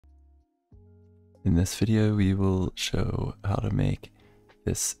In this video, we will show how to make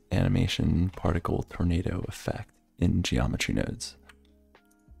this animation particle tornado effect in geometry nodes.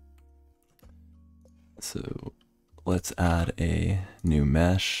 So let's add a new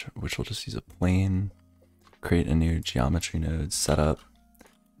mesh, which will just use a plane, create a new geometry node setup,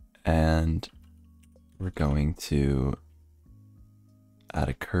 and we're going to add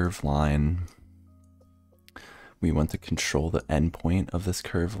a curve line. We want to control the endpoint of this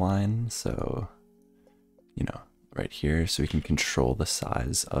curve line, so right here, so we can control the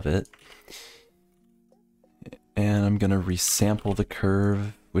size of it. And I'm gonna resample the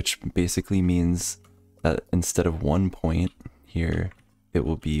curve, which basically means that instead of 1 point here, it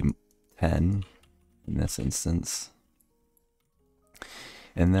will be 10 in this instance.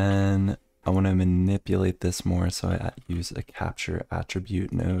 And then I want to manipulate this more, so I use a capture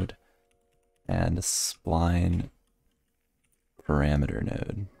attribute node and a spline parameter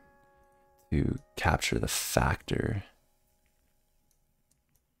node to capture the factor,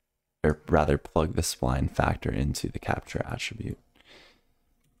 or rather plug the spline factor into the capture attribute.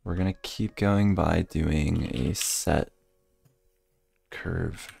 We're gonna keep going by doing a set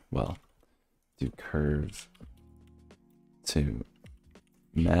curve, do curve to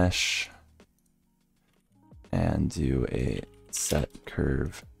mesh and do a set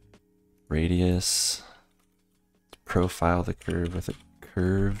curve radius, profile the curve with a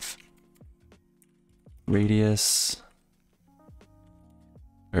curve radius,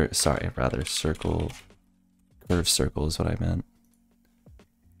 or sorry, rather circle, curve circle is what I meant.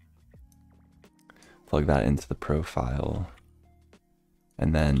 Plug that into the profile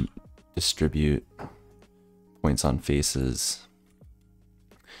and then distribute points on faces.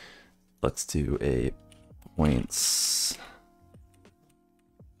 Let's do a points,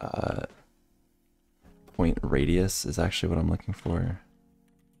 point radius is actually what I'm looking for.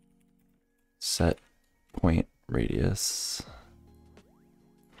 Set point radius.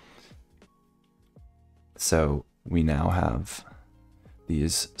 So we now have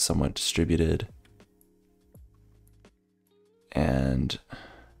these somewhat distributed, and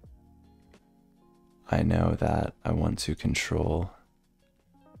I know that I want to control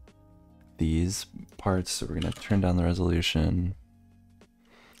these parts, so we're going to turn down the resolution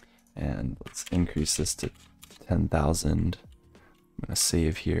and let's increase this to 10,000. I'm going to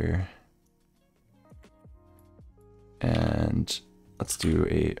save here and let's do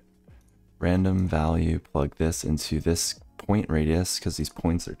a random value, plug this into this point radius because these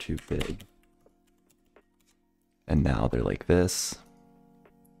points are too big. And now they're like this.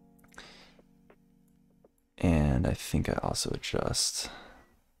 And I think I also adjust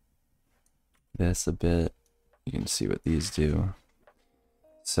this a bit. You can see what these do.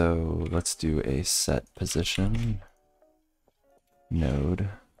 So let's do a set position node.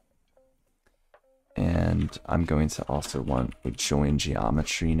 And I'm going to also want a join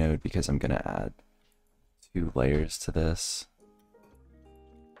geometry node because I'm going to add 2 layers to this.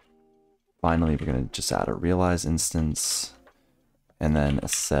 Finally, we're going to just add a realize instance and then a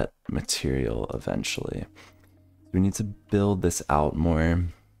set material eventually. We need to build this out more.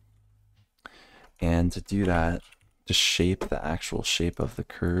 And to do that, to shape the actual shape of the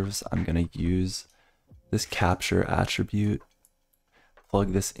curves, I'm going to use this capture attribute,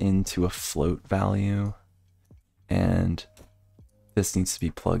 plug this into a float value, and this needs to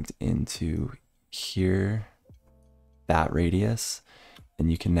be plugged into here, that radius. And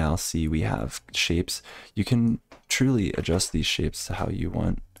you can now see we have shapes. You can truly adjust these shapes to how you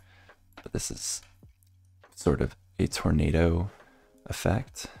want, but this is sort of a tornado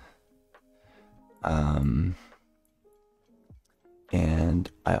effect. And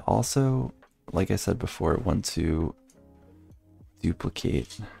I also, like I said before, want to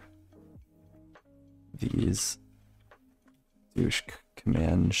duplicate these. Do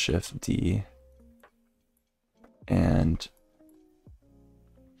Command Shift D, and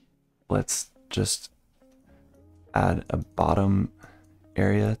let's just add a bottom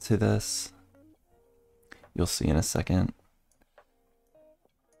area to this. You'll see in a second.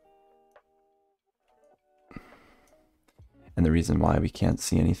 And the reason why we can't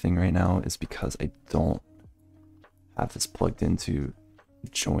see anything right now is because I don't have this plugged into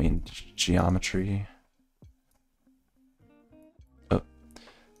joined geometry. Oh,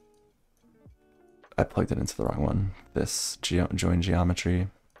 I plugged it into the wrong one. This join geometry.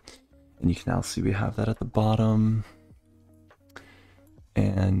 And you can now see we have that at the bottom.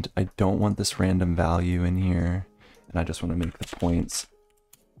 And I don't want this random value in here. And I just want to make the points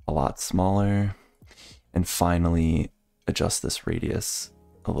a lot smaller. And finally, adjust this radius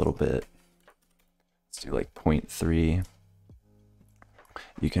a little bit. Let's do like 0.3.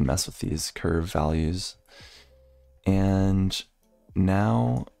 you can mess with these curve values. And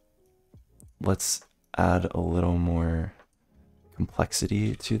now let's add a little more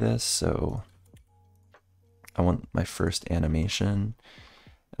complexity to this. So I want my first animation.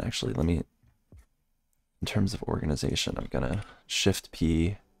 Actually, let me, in terms of organization, I'm gonna Shift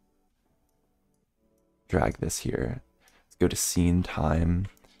P, drag this here. Let's go to scene time,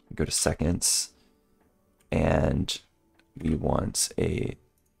 go to seconds, and we want a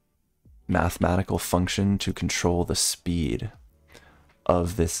mathematical function to control the speed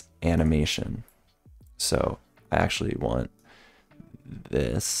of this animation. So I actually want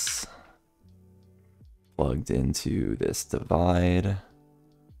this plugged into this divide.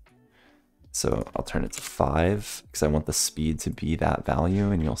 So I'll turn it to 5 because I want the speed to be that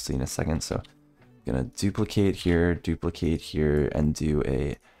value, and you'll see in a second. So I'm gonna duplicate here, and do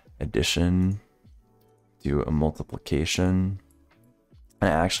a addition, do a multiplication. And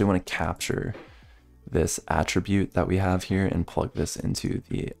I actually want to capture this attribute that we have here and plug this into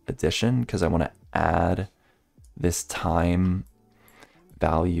the addition because I want to add this time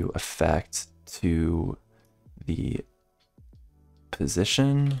value effect to the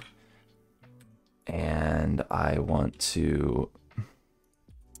position. And I want to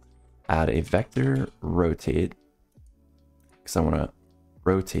add a vector rotate because I want to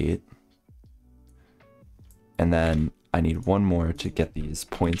rotate. And then I need one more to get these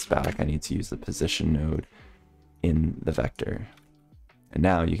points back. I need to use the position node in the vector. And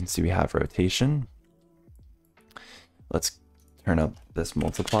now you can see we have rotation. Let's turn up this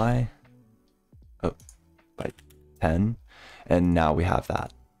multiply by 10. And now we have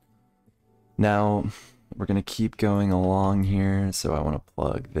that. Now we're going to keep going along here. So I want to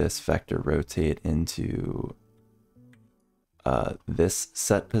plug this vector rotate into this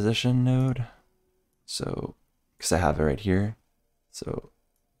set position node. So because I have it right here. So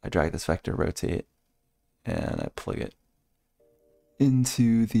I drag this vector rotate and I plug it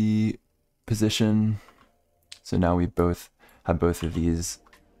into the position. So now we both have both of these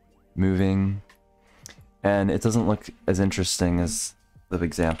moving, and it doesn't look as interesting as the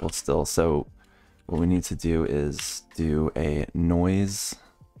example still. So what we need to do is do a noise.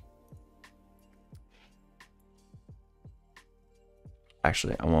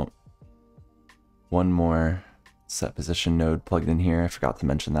 Actually, I want one more set position node plugged in here. I forgot to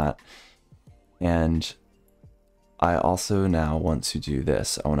mention that. And I also now want to do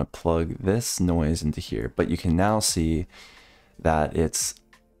this. I want to plug this noise into here, but you can now see that it's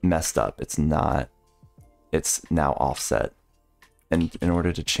messed up. It's now offset. And in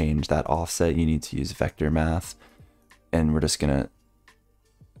order to change that offset, you need to use vector math. And we're just gonna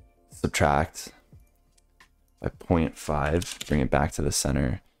subtract by 0.5, bring it back to the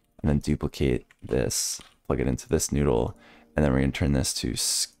center, and then duplicate this, plug it into this noodle, and then we're going to turn this to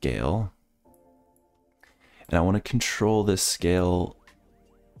scale. And I want to control this scale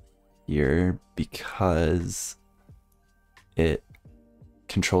here because it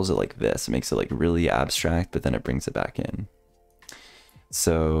controls it like this. It makes it like really abstract, but then it brings it back in.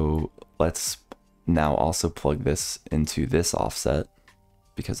 So let's now also plug this into this offset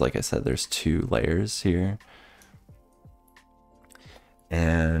because, like I said, there's 2 layers here.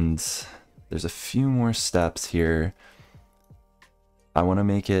 And there's a few more steps here. I want to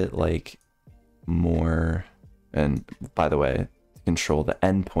make it like more, and by the way, to control the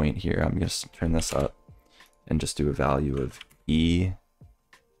endpoint here, I'm just turn this up and just do a value of E.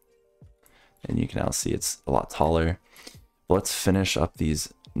 And you can now see it's a lot taller. Let's finish up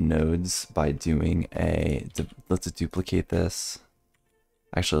these nodes by doing let's duplicate this.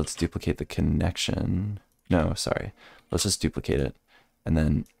 Actually, let's duplicate the connection. No, sorry. Let's just duplicate it. And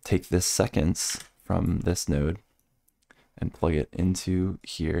then take this seconds from this node and plug it into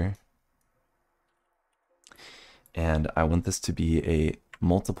here. And I want this to be a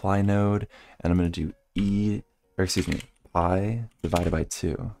multiply node, and I'm going to do pi divided by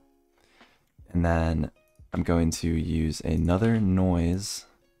 2. And then I'm going to use another noise.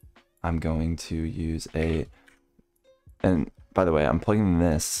 I'm going to use and by the way, I'm plugging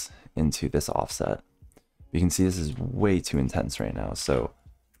this into this offset. You can see this is way too intense right now. So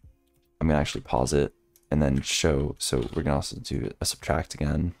I'm going to actually pause it and then show. So we're going to also do a subtract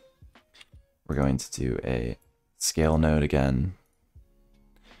again. We're going to do a scale node again.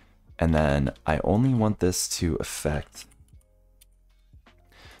 And then I only want this to affect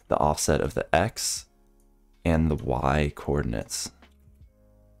the offset of the X and the Y coordinates.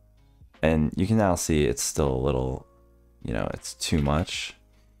 And you can now see it's still a little, it's too much.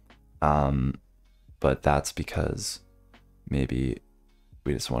 But that's because maybe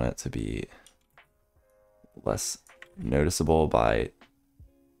we just want it to be less noticeable by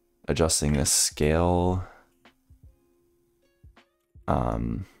adjusting the scale.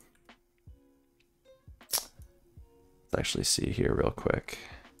 Let's actually see here real quick.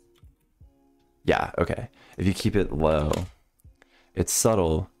 Yeah, okay. If you keep it low, it's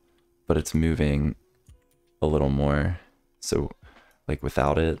subtle, but it's moving a little more. So like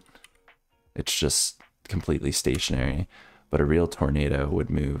without it, it's just completely stationary. But a real tornado would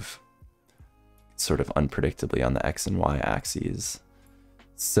move sort of unpredictably on the X and Y axes.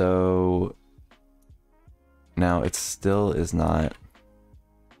 So now it still is not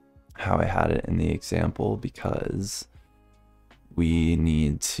how I had it in the example, because we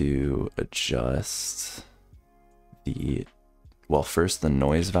need to adjust the, well, first the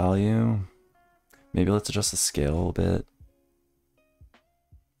noise value. Maybe let's adjust the scale a bit.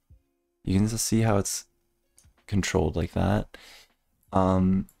 You can just see how it's controlled like that.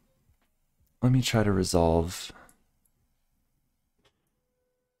 Let me try to resolve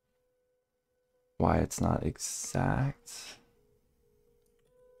why it's not exact.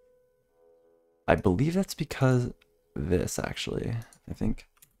 I believe that's because this, actually. I think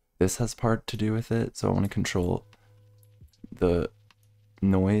this has part to do with it. So I want to control the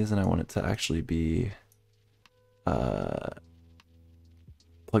noise, and I want it to actually be plugged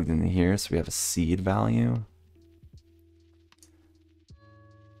into here. So we have a seed value.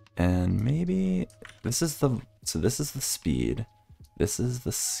 And maybe this is the, so this is the speed. This is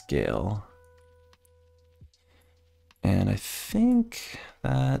the scale. And I think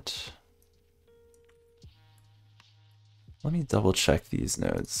that, let me double check these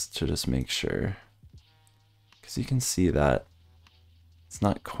nodes to just make sure, because you can see that it's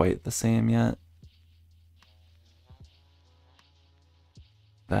not quite the same yet.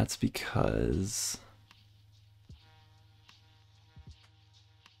 That's because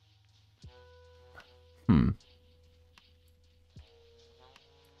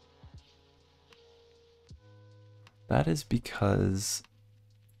that is because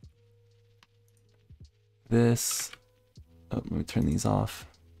this, oh, let me turn these off.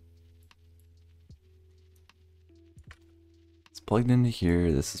 It's plugged into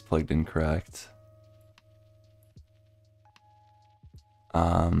here. This is plugged in correct.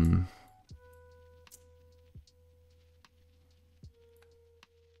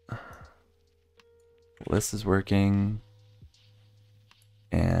 This is working,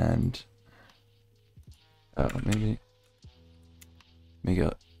 and oh, maybe make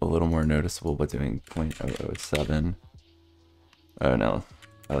it a little more noticeable by doing 0.007. Oh no,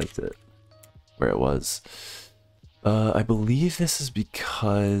 I liked it where it was. I believe this is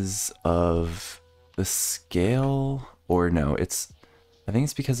because of the scale, or no, it's, I think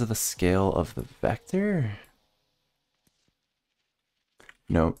it's because of the scale of the vector.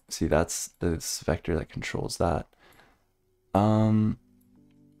 No, see, that's this vector that controls that.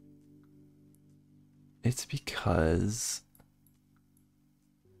 It's because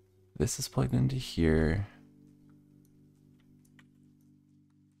this is plugged into here.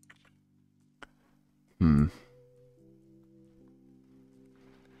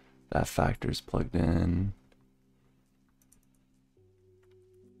 That factor's plugged in.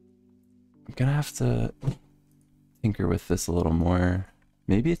 I'm gonna have to tinker with this a little more.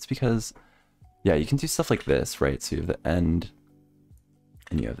 Maybe it's because, yeah, you can do stuff like this, right? So you have the end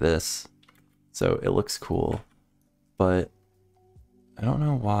and you have this. So it looks cool, but I don't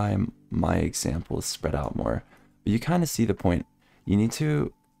know why my example is spread out more. But you kind of see the point. You need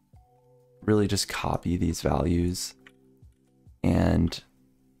to really just copy these values and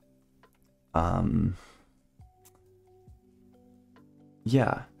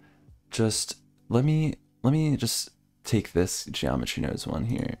yeah, just let me just take this geometry nodes one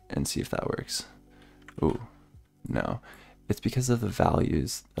here and see if that works. Ooh, no. It's because of the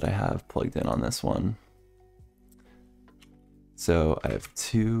values that I have plugged in on this one. So I have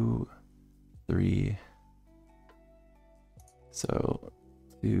 2, 3, so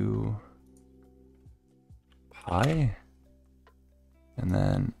 2 pi, and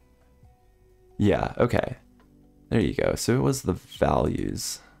then, yeah, okay. There you go. So it was the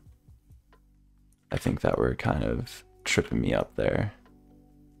values, I think, that were kind of tripping me up there.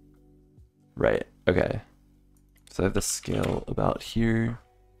 Right, okay. So I have the scale about here,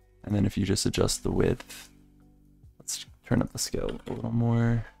 and then if you just adjust the width, let's turn up the scale a little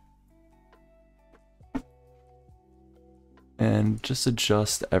more. And just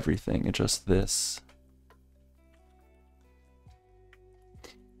adjust everything, adjust this.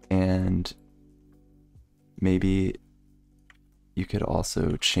 And maybe you could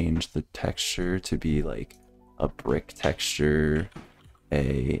also change the texture to be like a brick texture,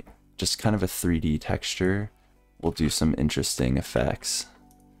 just kind of a 3D texture. Will do some interesting effects.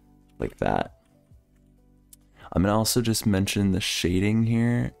 like that. I'm gonna also just mention the shading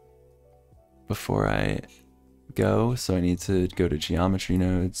here before I go. So I need to go to geometry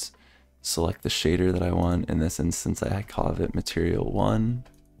nodes, select the shader that I want. In this instance, I call it material 1.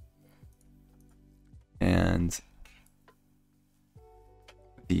 And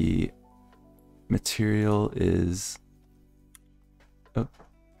the material is, oh,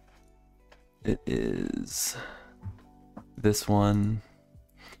 it is this one,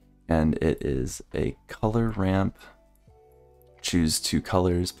 and it is a color ramp. Choose 2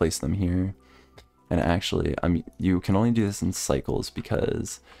 colors, place them here. And actually, you can only do this in cycles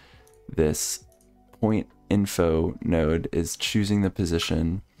because this point info node is choosing the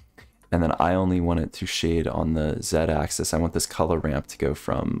position, and then I only want it to shade on the Z axis. I want this color ramp to go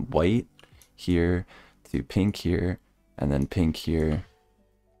from white here to pink here, and then pink here.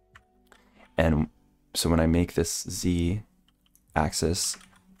 And so when I make this Z axis,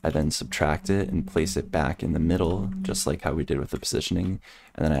 I then subtract it and place it back in the middle, just like how we did with the positioning.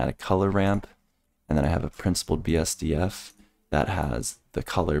 And then I add a color ramp, and then I have a principled BSDF that has the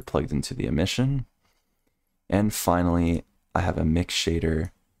color plugged into the emission. And finally, I have a mix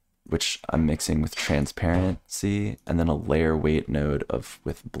shader, which I'm mixing with transparency, and then a layer weight node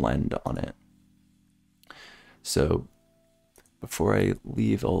with blend on it. So before I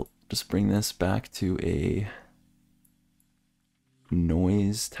leave, I'll just bring this back to a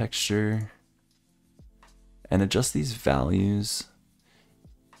noise texture and adjust these values.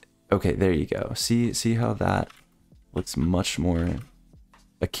 Okay, there you go. See how that looks much more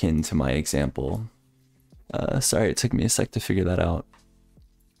akin to my example. Sorry, it took me a sec to figure that out.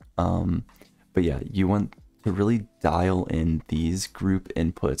 But yeah, you want to really dial in these group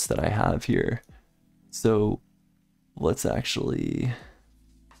inputs that I have here. So let's actually,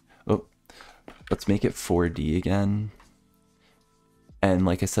 let's make it 4D again. And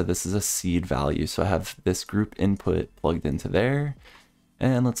like I said, this is a seed value. So I have this group input plugged into there.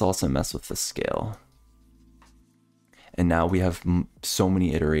 And let's also mess with the scale. And now we have so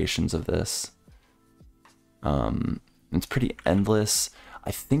many iterations of this. It's pretty endless. I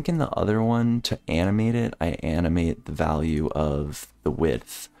think in the other one, to animate it, I animate the value of the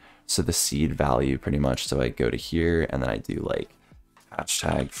width. So the seed value pretty much. So I go to here and then I do like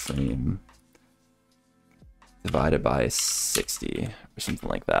hashtag frame divided by 60 or something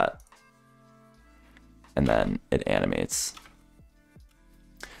like that. And then it animates.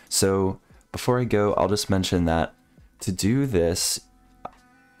 So before I go, I'll just mention that to do this,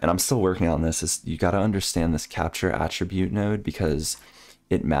 and I'm still working on this, is you got to understand this capture attribute node, because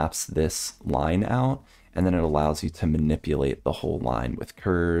it maps this line out and then it allows you to manipulate the whole line with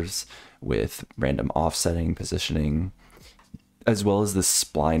curves, with random offsetting, positioning, as well as this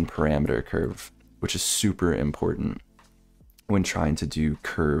spline parameter curve, which is super important when trying to do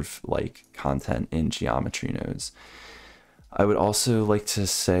curve-like content in geometry nodes. I would also like to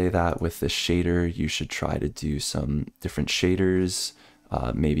say that with the shader, you should try to do some different shaders,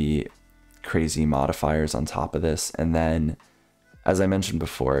 maybe crazy modifiers on top of this. And then, as I mentioned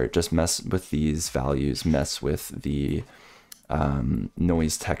before, just mess with these values, mess with the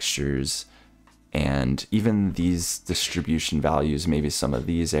noise textures, and even these distribution values, maybe some of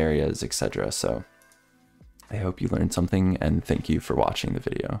these areas, etc. So I hope you learned something, and thank you for watching the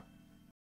video.